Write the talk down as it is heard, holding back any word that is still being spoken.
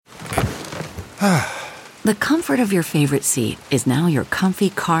The comfort of your favorite seat is now your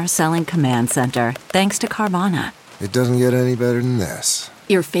comfy car selling command center, thanks to Carvana. It doesn't get any better than this.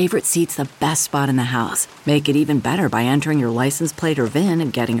 Your favorite seat's the best spot in the house. Make it even better by entering your license plate or VIN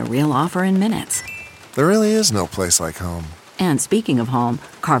and getting a real offer in minutes. There really is no place like home. And speaking of home,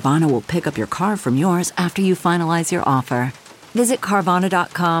 Carvana will pick up your car from yours after you finalize your offer. Visit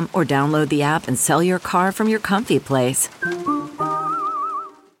Carvana.com or download the app and sell your car from your comfy place.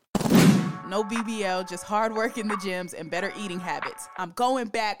 No BBL, just hard work in the gyms and better eating habits. I'm going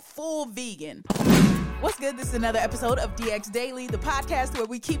back full vegan. What's good? This is another episode of DX Daily, the podcast where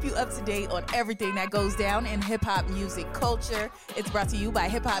we keep you up to date on everything that goes down in hip-hop music culture. It's brought to you by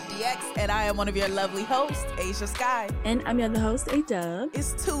Hip Hop DX, and I am one of your lovely hosts, Asia Sky. And I'm your other host, A-Dub.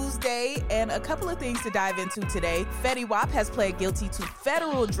 It's Tuesday, and a couple of things to dive into today. Fetty Wap has pled guilty to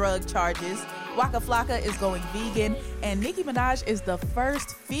federal drug charges. Waka Flocka is going vegan, and Nicki Minaj is the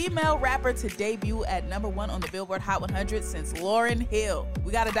first female rapper to debut at #1 on the Billboard Hot 100 since Lauryn Hill.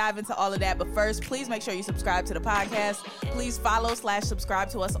 We got to dive into all of that, but first, please make sure you subscribe to the podcast. Please follow/subscribe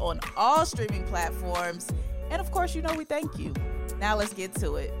to us on all streaming platforms, and of course, you know we thank you. Now let's get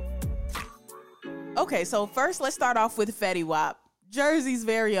to it. Okay, so first, let's start off with Fetty Wap. Jersey's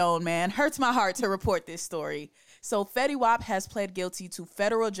very own, man. Hurts my heart to report this story. So Fetty Wap has pled guilty to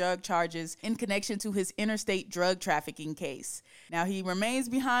federal drug charges in connection to his interstate drug trafficking case. Now, he remains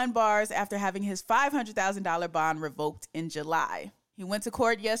behind bars after having his $500,000 bond revoked in July. He went to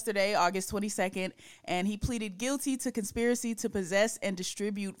court yesterday, August 22nd, and he pleaded guilty to conspiracy to possess and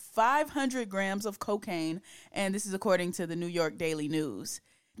distribute 500 grams of cocaine, and this is according to the New York Daily News.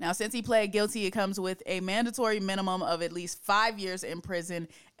 Now, since he pled guilty, it comes with a mandatory minimum of at least 5 years in prison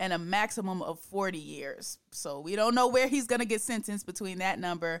and a maximum of 40 years. So we don't know where he's going to get sentenced between that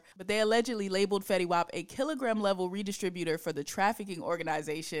number, but they allegedly labeled Fetty Wap a kilogram-level redistributor for the trafficking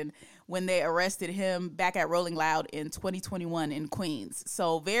organization when they arrested him back at Rolling Loud in 2021 in Queens.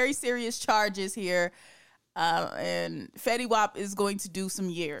 So very serious charges here, and Fetty Wap is going to do some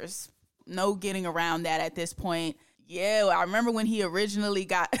years. No getting around that at this point. Yeah, I remember when he originally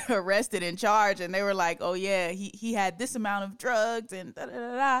got arrested and charged, and they were like, oh, yeah, he had this amount of drugs and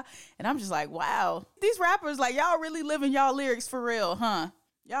da-da-da-da. And I'm just like, wow. These rappers, like, y'all really living y'all lyrics for real, huh?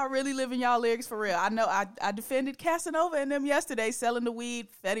 Y'all really living y'all lyrics for real. I know I defended Casanova and them yesterday selling the weed.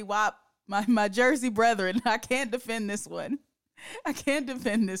 Fetty Wap, my Jersey brethren. I can't defend this one.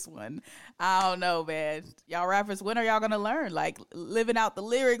 I don't know, man. Y'all rappers, when are y'all going to learn? Like, living out the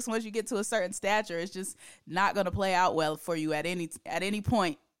lyrics once you get to a certain stature, it's just not going to play out well for you at any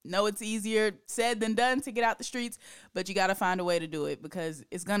point. No, it's easier said than done to get out the streets, but you got to find a way to do it because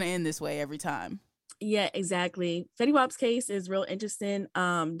it's going to end this way every time. Yeah, exactly. Fetty Wap's case is real interesting.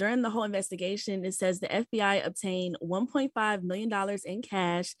 During the whole investigation, it says the FBI obtained $1.5 million in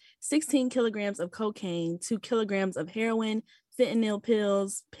cash, 16 kilograms of cocaine, 2 kilograms of heroin, fentanyl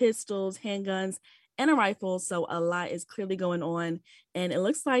pills, pistols, handguns, and a rifle. So a lot is clearly going on. And it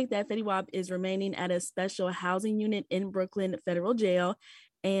looks like that Fetty Wap is remaining at a special housing unit in Brooklyn Federal Jail.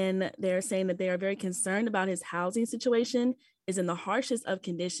 And they're saying that they are very concerned about his housing situation is in the harshest of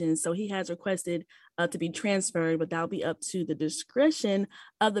conditions. So he has requested to be transferred, but that'll be up to the discretion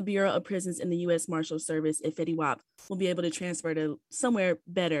of the Bureau of Prisons in the U.S. Marshal Service if Fetty Wap will be able to transfer to somewhere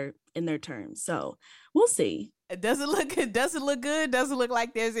better in their terms. So we'll see. It doesn't look good. Doesn't look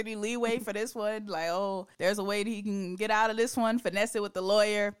like there's any leeway for this one. Like, oh, there's a way that he can get out of this one. Finesse it with the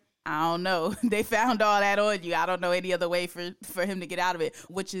lawyer. I don't know. They found all that on you. I don't know any other way for him to get out of it,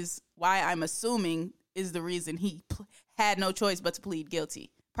 which is why I'm assuming is the reason he had no choice but to plead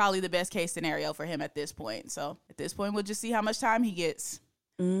guilty. Probably the best case scenario for him at this point. So at this point, we'll just see how much time he gets.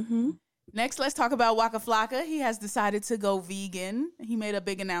 Mm-hmm. Next, let's talk about Waka Flocka. He has decided to go vegan. He made a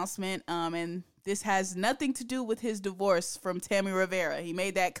big announcement, and this has nothing to do with his divorce from Tammy Rivera. He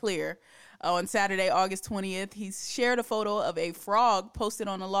made that clear. On Saturday, August 20th, he shared a photo of a frog posted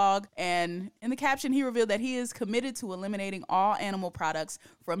on a log, and in the caption, he revealed that he is committed to eliminating all animal products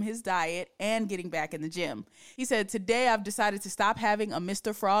from his diet and getting back in the gym. He said, "Today, I've decided to stop having a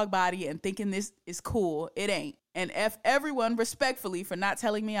Mr. Frog body and thinking this is cool. It ain't. And F everyone respectfully for not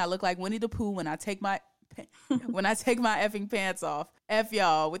telling me I look like Winnie the Pooh when I take my effing pants off. F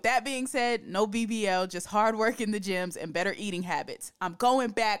y'all." With that being said, no BBL, just hard work in the gyms and better eating habits. I'm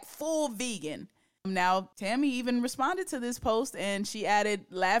going back full vegan. Now, Tammy even responded to this post, and she added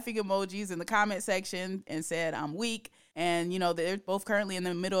laughing emojis in the comment section and said, "I'm weak." And, you know, they're both currently in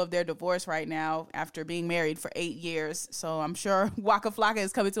the middle of their divorce right now after being married for 8 years. So I'm sure Waka Flocka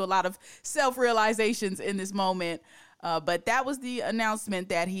is coming to a lot of self-realizations in this moment. But that was the announcement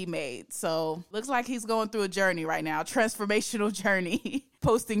that he made. So looks like he's going through a journey right now, transformational journey,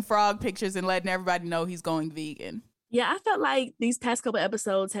 posting frog pictures and letting everybody know he's going vegan. Yeah, I felt like these past couple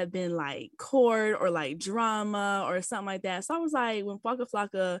episodes have been like court or like drama or something like that. So I was like, when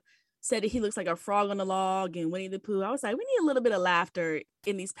Flocka said that he looks like a frog on the log and Winnie the Pooh, I was like, we need a little bit of laughter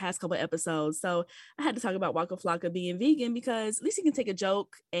in these past couple episodes. So I had to talk about Waka Flocka being vegan because at least he can take a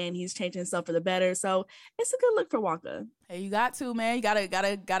joke and he's changing himself for the better. So it's a good look for Waka. Hey, you got to, man. You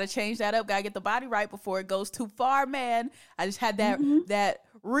gotta change that up. Gotta get the body right before it goes too far, man. I just had that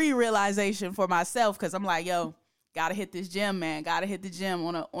realization for myself because I'm like, yo, gotta hit this gym, man. Gotta hit the gym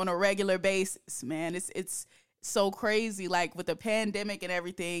on a regular basis, man. It's so crazy, like with the pandemic and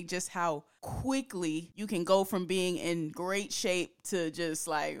everything, just how quickly you can go from being in great shape to just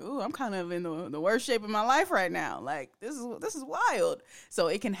like, ooh, I'm kind of in the worst shape of my life right now. Like this is wild. So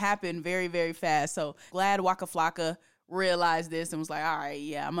it can happen very, very fast. So glad Waka Flocka realized this and was like, all right,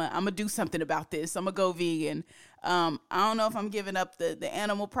 yeah, I'm gonna do something about this. I'm gonna go vegan. I don't know if I'm giving up the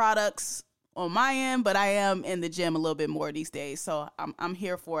animal products on my end, but I am in the gym a little bit more these days, so I'm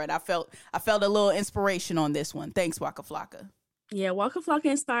here for it. I felt a little inspiration on this one. Thanks, Waka Flocka. Yeah, Waka Flocka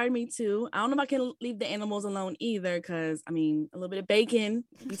inspired me too. I don't know if I can leave the animals alone either, because I mean, a little bit of bacon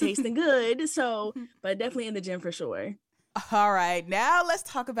be tasting good. So, but definitely in the gym for sure. All right, now let's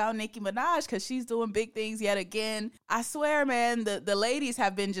talk about Nicki Minaj because she's doing big things yet again. I swear, man, the ladies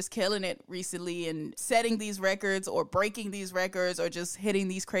have been just killing it recently and setting these records or breaking these records or just hitting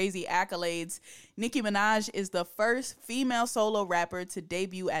these crazy accolades. Nicki Minaj is the first female solo rapper to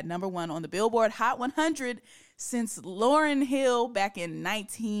debut at #1 on the Billboard Hot 100 since Lauryn Hill back in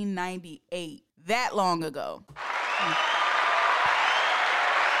 1998. That long ago.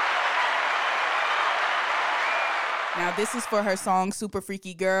 Now, this is for her song Super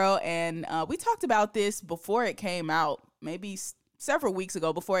Freaky Girl, and we talked about this before it came out, maybe several weeks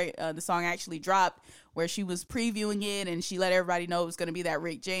ago before the song actually dropped, where she was previewing it and she let everybody know it was going to be that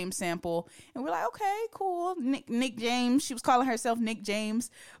Rick James sample. And we're like, okay, cool. Nick James. She was calling herself Nick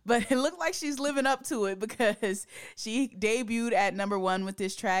James, but it looked like she's living up to it because she debuted at #1 with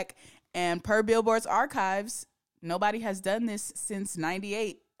this track. And per Billboard's archives, nobody has done this since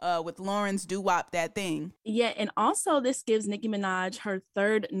 98. With Lauryn's Doo-Wop That Thing. Yeah, and also this gives Nicki Minaj her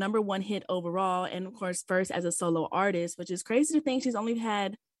third #1 hit overall, and of course first as a solo artist, which is crazy to think she's only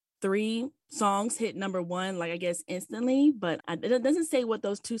had 3 songs hit #1, like I guess instantly, but it doesn't say what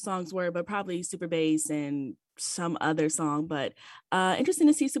those 2 songs were, but probably Super Bass and some other song. But interesting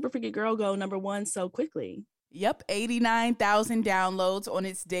to see Super Freaky Girl go #1 so quickly. Yep, 89,000 downloads on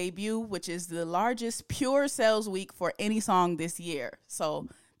its debut, which is the largest pure sales week for any song this year. So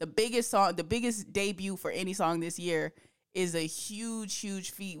the biggest debut for any song this year is a huge,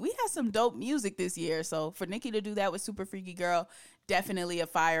 huge feat. We had some dope music this year. So for Nicki to do that with Super Freaky Girl, definitely a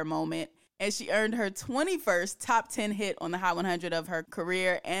fire moment. And she earned her 21st top 10 hit on the Hot 100 of her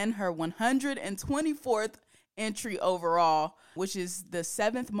career and her 124th entry overall, which is the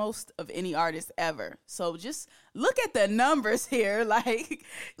 7th most of any artist ever. So just look at the numbers here. Like,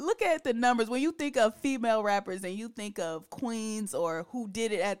 look at the numbers. When you think of female rappers and you think of queens or who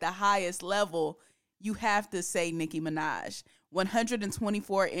did it at the highest level, you have to say Nicki Minaj.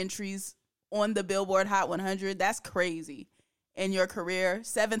 124 entries on the Billboard Hot 100. That's crazy. In your career,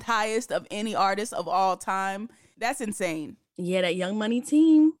 7th highest of any artist of all time. That's insane. Yeah, that Young Money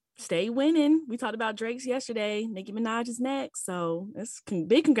team. Stay winning. We talked about Drake's yesterday. Nicki Minaj is next. So that's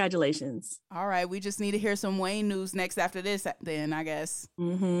big congratulations. All right. We just need to hear some Wayne news next after this then, I guess.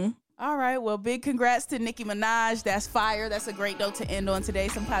 Mm-hmm. All right. Well, big congrats to Nicki Minaj. That's fire. That's a great note to end on today.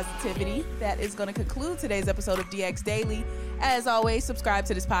 Some positivity. That is going to conclude today's episode of DX Daily. As always, subscribe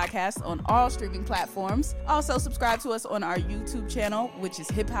to this podcast on all streaming platforms. Also, subscribe to us on our YouTube channel, which is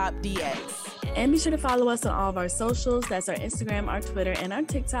Hip Hop DX. And be sure to follow us on all of our socials. That's our Instagram, our Twitter, and our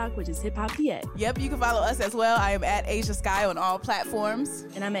TikTok, which is Hip Hop DX. Yep, you can follow us as well. I am at Asia Sky on all platforms.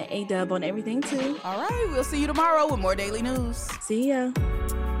 And I'm at A-Dub on everything, too. All right, we'll see you tomorrow with more daily news. See ya.